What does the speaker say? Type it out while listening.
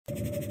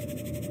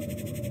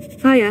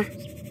Hiya.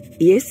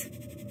 Yes?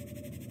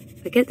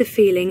 I get the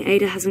feeling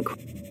Ada hasn't...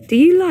 Do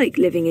you like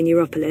living in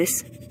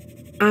Europolis?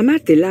 I'm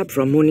at the lab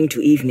from morning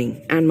to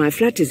evening, and my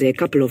flat is a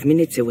couple of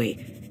minutes away.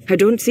 I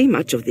don't see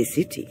much of the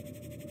city.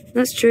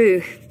 That's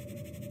true.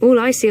 All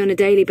I see on a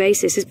daily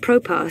basis is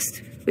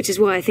Propast, which is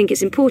why I think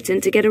it's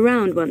important to get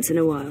around once in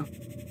a while.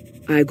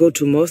 I go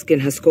to mosque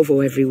in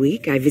Haskovo every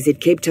week, I visit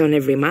Cape Town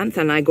every month,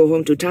 and I go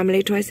home to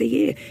Tamale twice a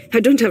year. I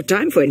don't have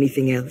time for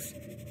anything else.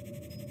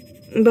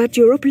 But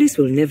Europolis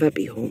will never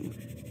be home.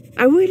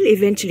 I will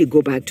eventually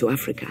go back to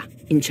Africa,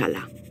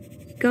 inshallah.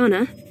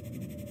 Ghana?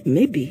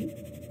 Maybe,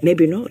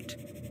 maybe not.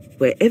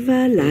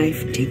 Wherever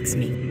life takes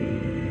me.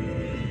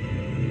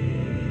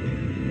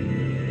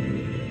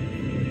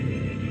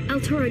 El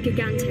Toro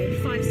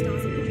Gigante, 5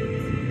 stars in the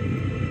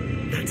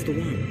drinks. That's the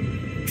one.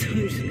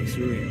 Totally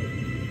surreal.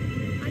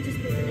 I just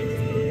bought the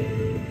latest movie.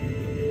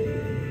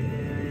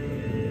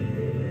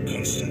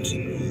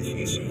 Constantine Wolf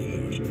is survived.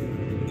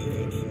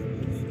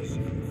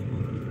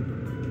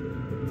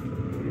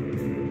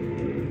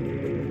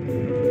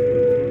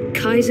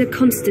 Kaiser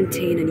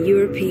Constantine and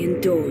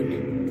European Dawn.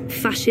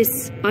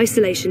 Fascists,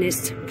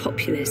 isolationists,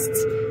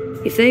 populists.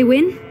 If they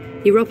win,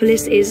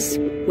 Europolis is,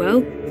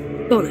 well,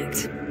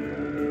 bollocked.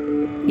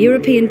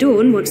 European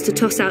Dawn wants to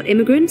toss out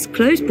immigrants,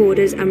 close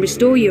borders, and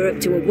restore Europe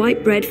to a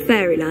white-bread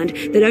fairyland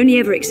that only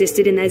ever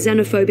existed in their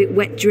xenophobic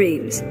wet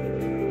dreams.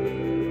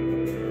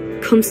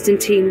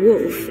 Constantine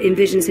Wolf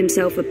envisions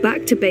himself a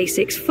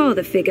back-to-basics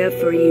father figure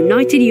for a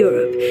united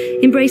Europe,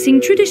 embracing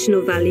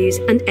traditional values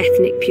and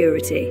ethnic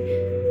purity.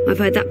 I've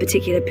heard that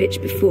particular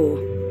pitch before.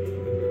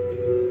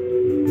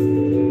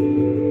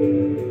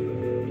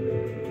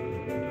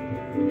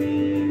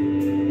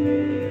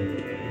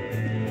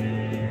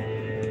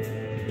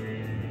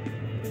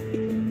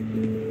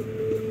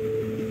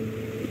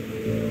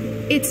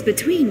 It's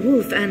between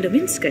Wolf and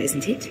Ominska,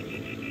 isn't it?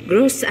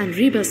 Gross and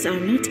Ribas are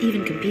not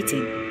even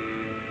competing.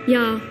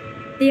 Yeah,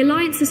 the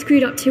Alliance has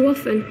screwed up too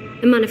often,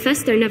 and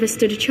Manifesto never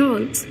stood a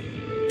chance.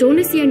 Dawn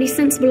is the only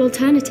sensible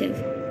alternative.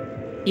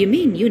 You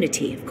mean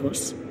Unity, of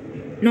course.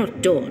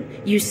 Not Dawn.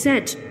 You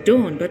said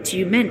Dawn, but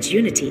you meant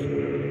Unity.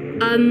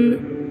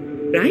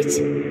 Right?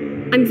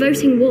 I'm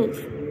voting Wolf.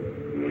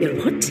 You're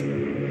what?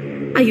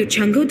 Are you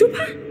Chango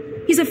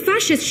Dupa? He's a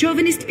fascist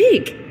chauvinist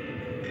pig.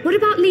 What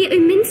about Leah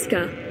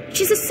Ominska?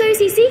 She's a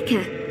Sozi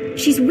Zika.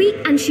 She's weak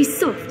and she's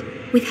soft.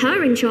 With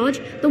her in charge,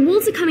 the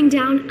walls are coming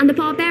down and the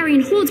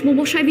barbarian hordes will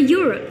wash over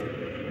Europe.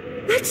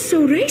 That's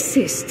so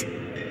racist.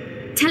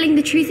 Telling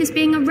the truth is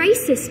being a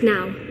racist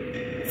now.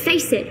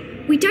 Face it,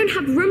 we don't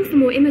have room for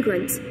more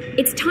immigrants.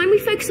 It's time we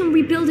focus on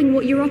rebuilding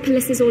what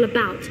Europolis is all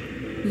about.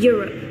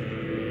 Europe.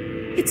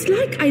 It's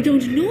like I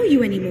don't know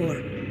you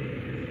anymore.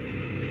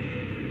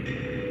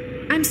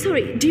 I'm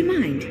sorry, do you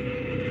mind?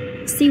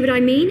 See what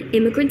I mean?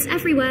 Immigrants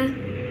everywhere.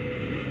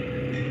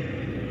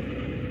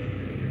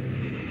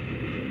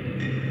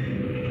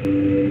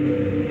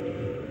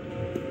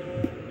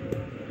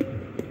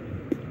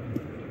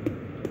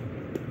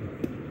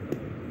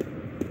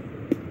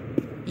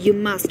 You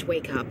must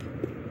wake up.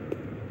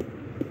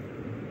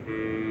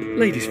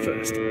 Ladies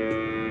first.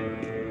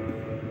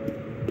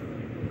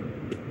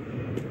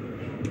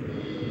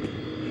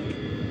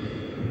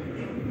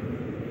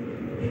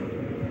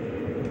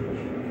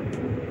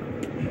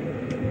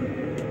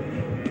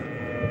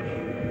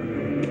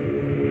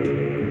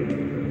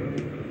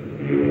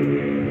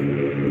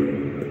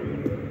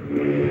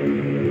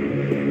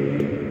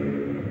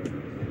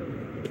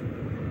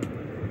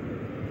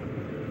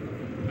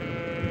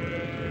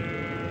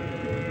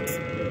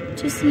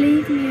 Just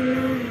leave me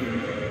alone.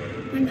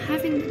 I'm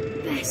having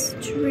the best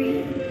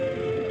dream.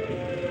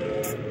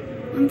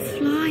 I'm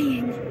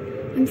flying.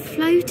 I'm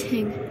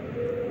floating.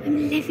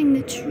 I'm living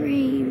the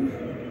dream.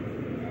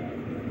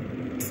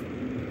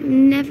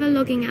 I'm never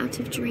logging out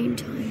of dream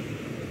time.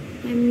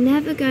 I'm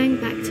never going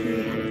back to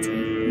reality.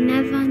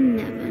 Never,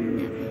 never,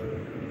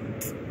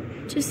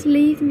 never. Just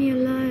leave me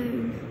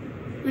alone.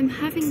 I'm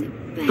having the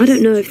best I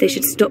don't know if they dream.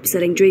 should stop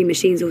selling dream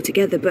machines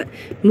altogether, but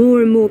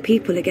more and more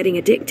people are getting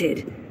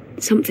addicted.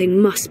 Something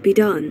must be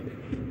done.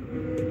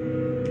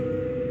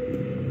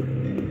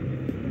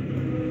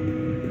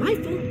 My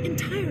fault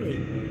entirely.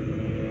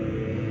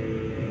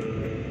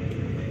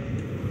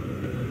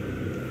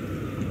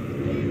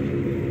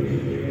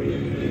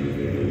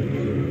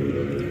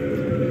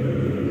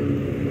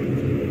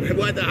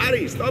 Why the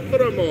hurry? Stop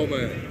for a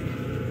moment.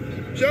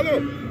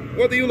 Shalom,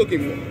 what are you looking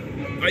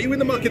for? Are you in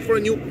the market for a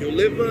new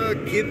liver,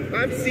 kid?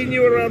 I've seen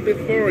you around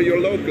before,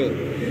 you're local.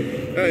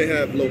 I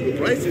have local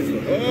prices.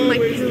 My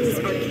pills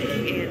are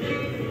kicking in.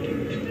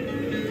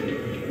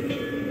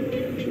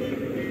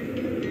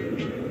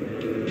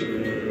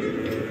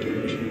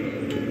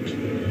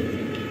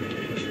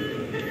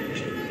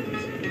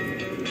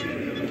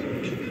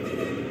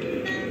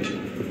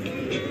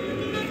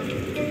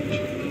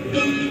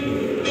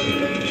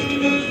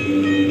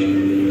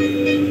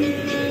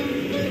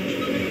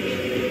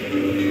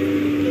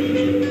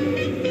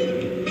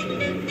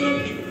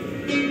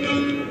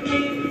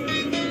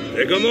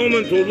 Take a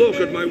moment to look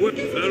at my whip.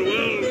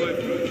 Farewell, my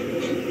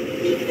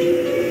friend.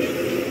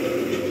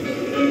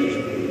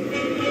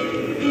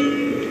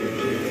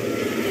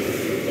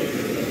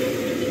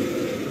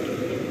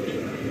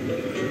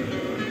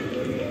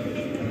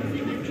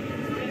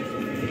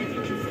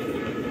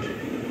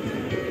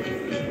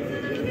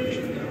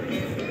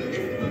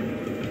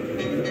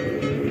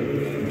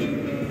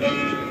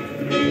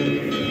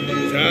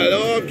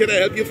 can I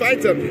help you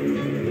find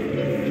something?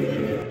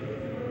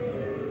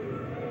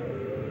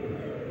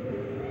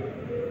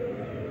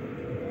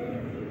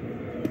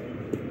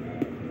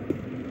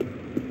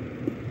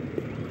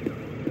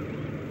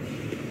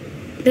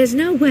 There's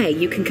no way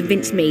you can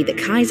convince me that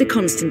Kaiser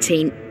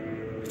Constantine...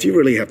 Do you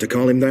really have to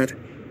call him that?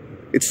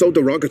 It's so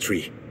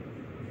derogatory.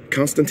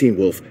 Constantine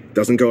Wolf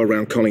doesn't go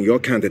around calling your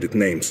candidate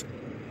names.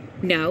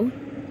 No?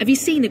 Have you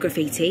seen the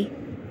graffiti?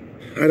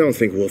 I don't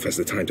think Wolf has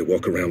the time to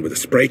walk around with a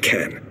spray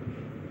can.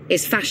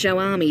 His fascio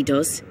army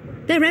does.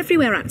 They're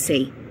everywhere,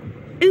 Atsy.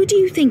 Who do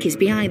you think is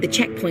behind the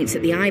checkpoints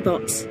at the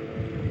iBots?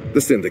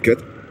 The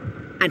Syndicate.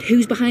 And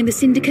who's behind the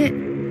Syndicate?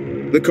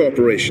 The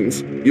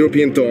corporations.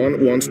 European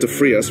Dawn wants to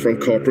free us from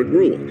corporate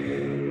rule.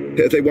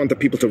 They want the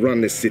people to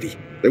run this city.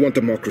 They want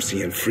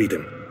democracy and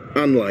freedom.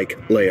 Unlike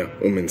Leia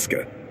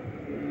Uminska.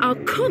 Oh,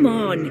 come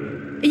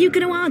on! Are you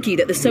going to argue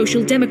that the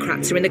Social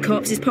Democrats are in the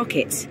corpse's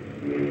pockets?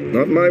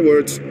 Not my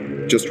words.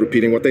 Just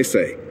repeating what they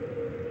say.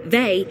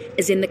 They,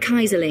 as in the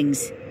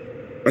Kaiserlings.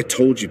 I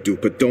told you,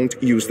 Duper,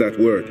 don't use that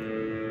word.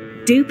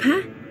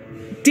 Duper?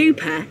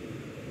 Duper?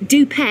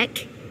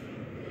 Dupek?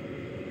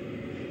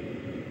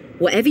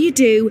 Whatever you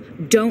do,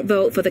 don't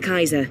vote for the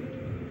Kaiser.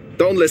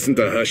 Don't listen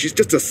to her. She's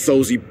just a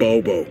sozy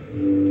bobo.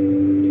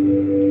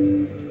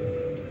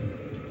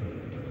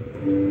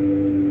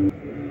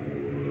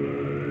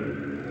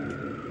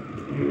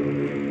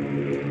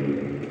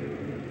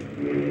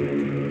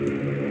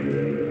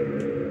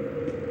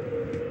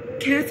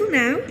 Careful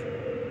now.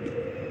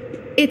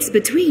 It's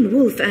between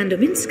Wolf and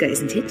Ominska,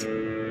 isn't it?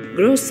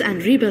 Gross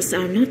and Ribas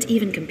are not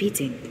even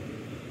competing.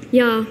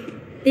 Yeah,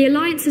 the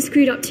Alliance has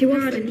screwed up too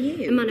often.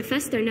 you. A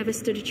manifesto never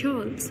stood a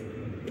chance.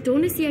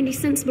 Dawn is the only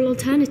sensible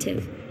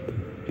alternative.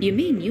 You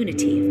mean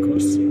Unity, of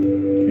course.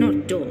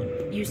 Not Dawn.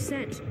 You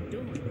said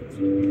Dawn.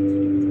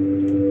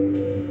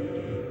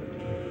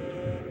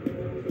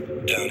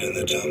 Down in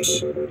the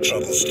dumps.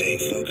 Trouble staying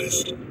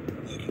focused.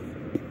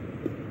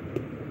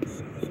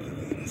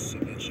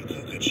 Signature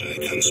coca chai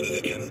comes with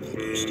a chemical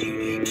boost you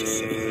need to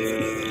survive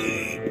another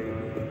day.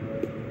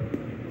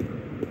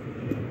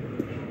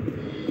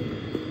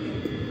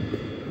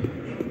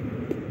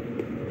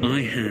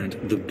 I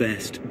had the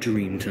best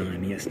dream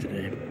time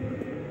yesterday.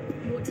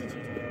 What did you do?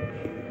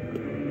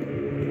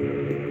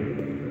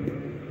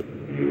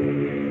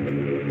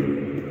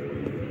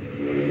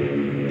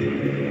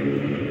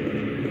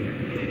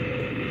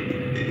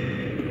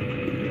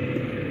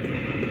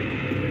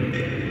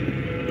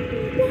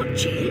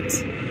 Watch it.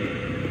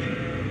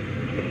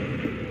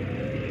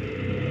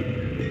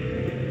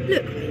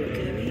 Look where you're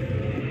going.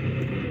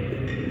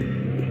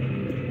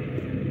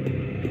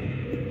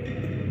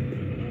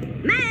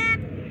 Map!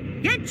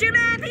 Get your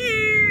map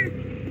here!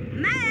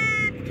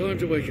 Map! Time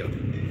to wake up.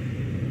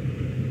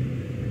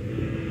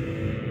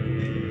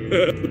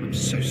 I'm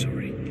so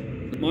sorry.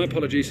 My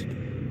apologies.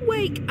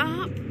 Wake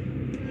up.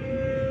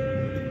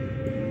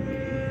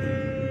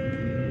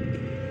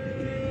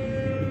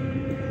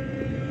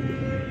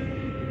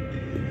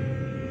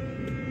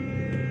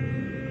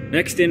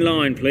 Next in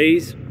line,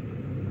 please.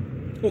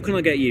 What can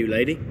I get you,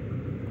 lady?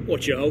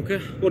 What's your holker?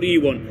 What do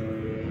you want?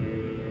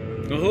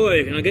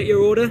 Ahoy, can I get your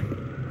order?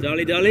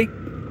 Dolly dolly?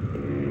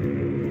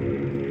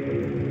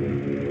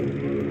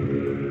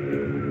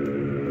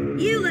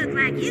 You look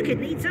like you could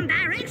need some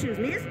directions,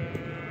 miss.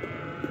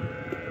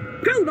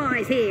 Crew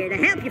boys here to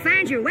help you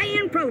find your way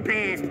in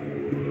ProPass.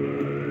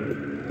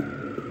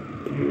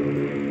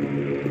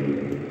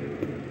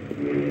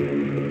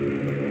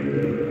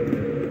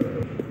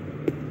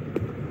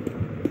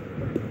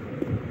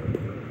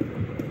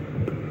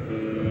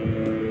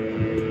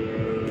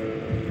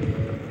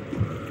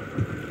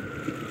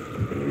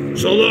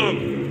 Salam.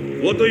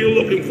 What are you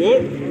looking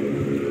for?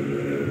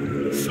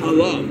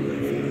 Salam.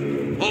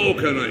 How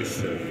can I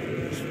say?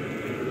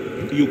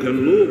 You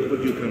can look,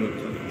 but you cannot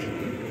touch.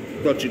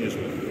 Touching is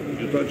one.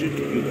 You touch it,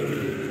 you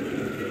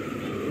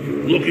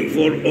won't. Looking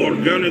for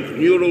organic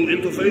neural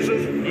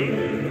interfaces?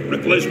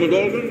 Replacement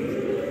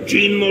organ?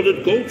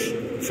 Gene-modded coats?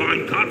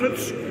 Fine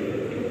carpets?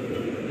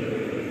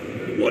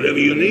 Whatever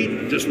you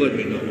need, just let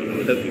me know and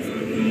I'll help you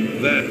find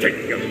it. There,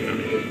 take your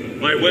time.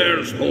 My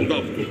wares hold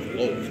up to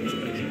close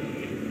inspection.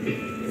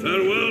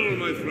 Farewell,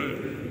 my friend.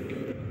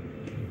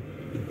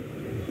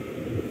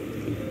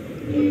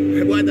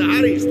 Why,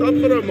 Harry, stop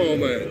for a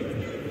moment.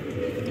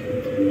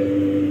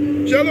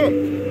 Shalom,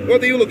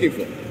 what are you looking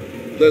for?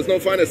 There's no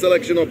finer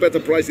selection or better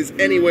prices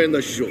anywhere in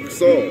the shuk,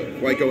 so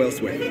why go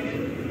elsewhere?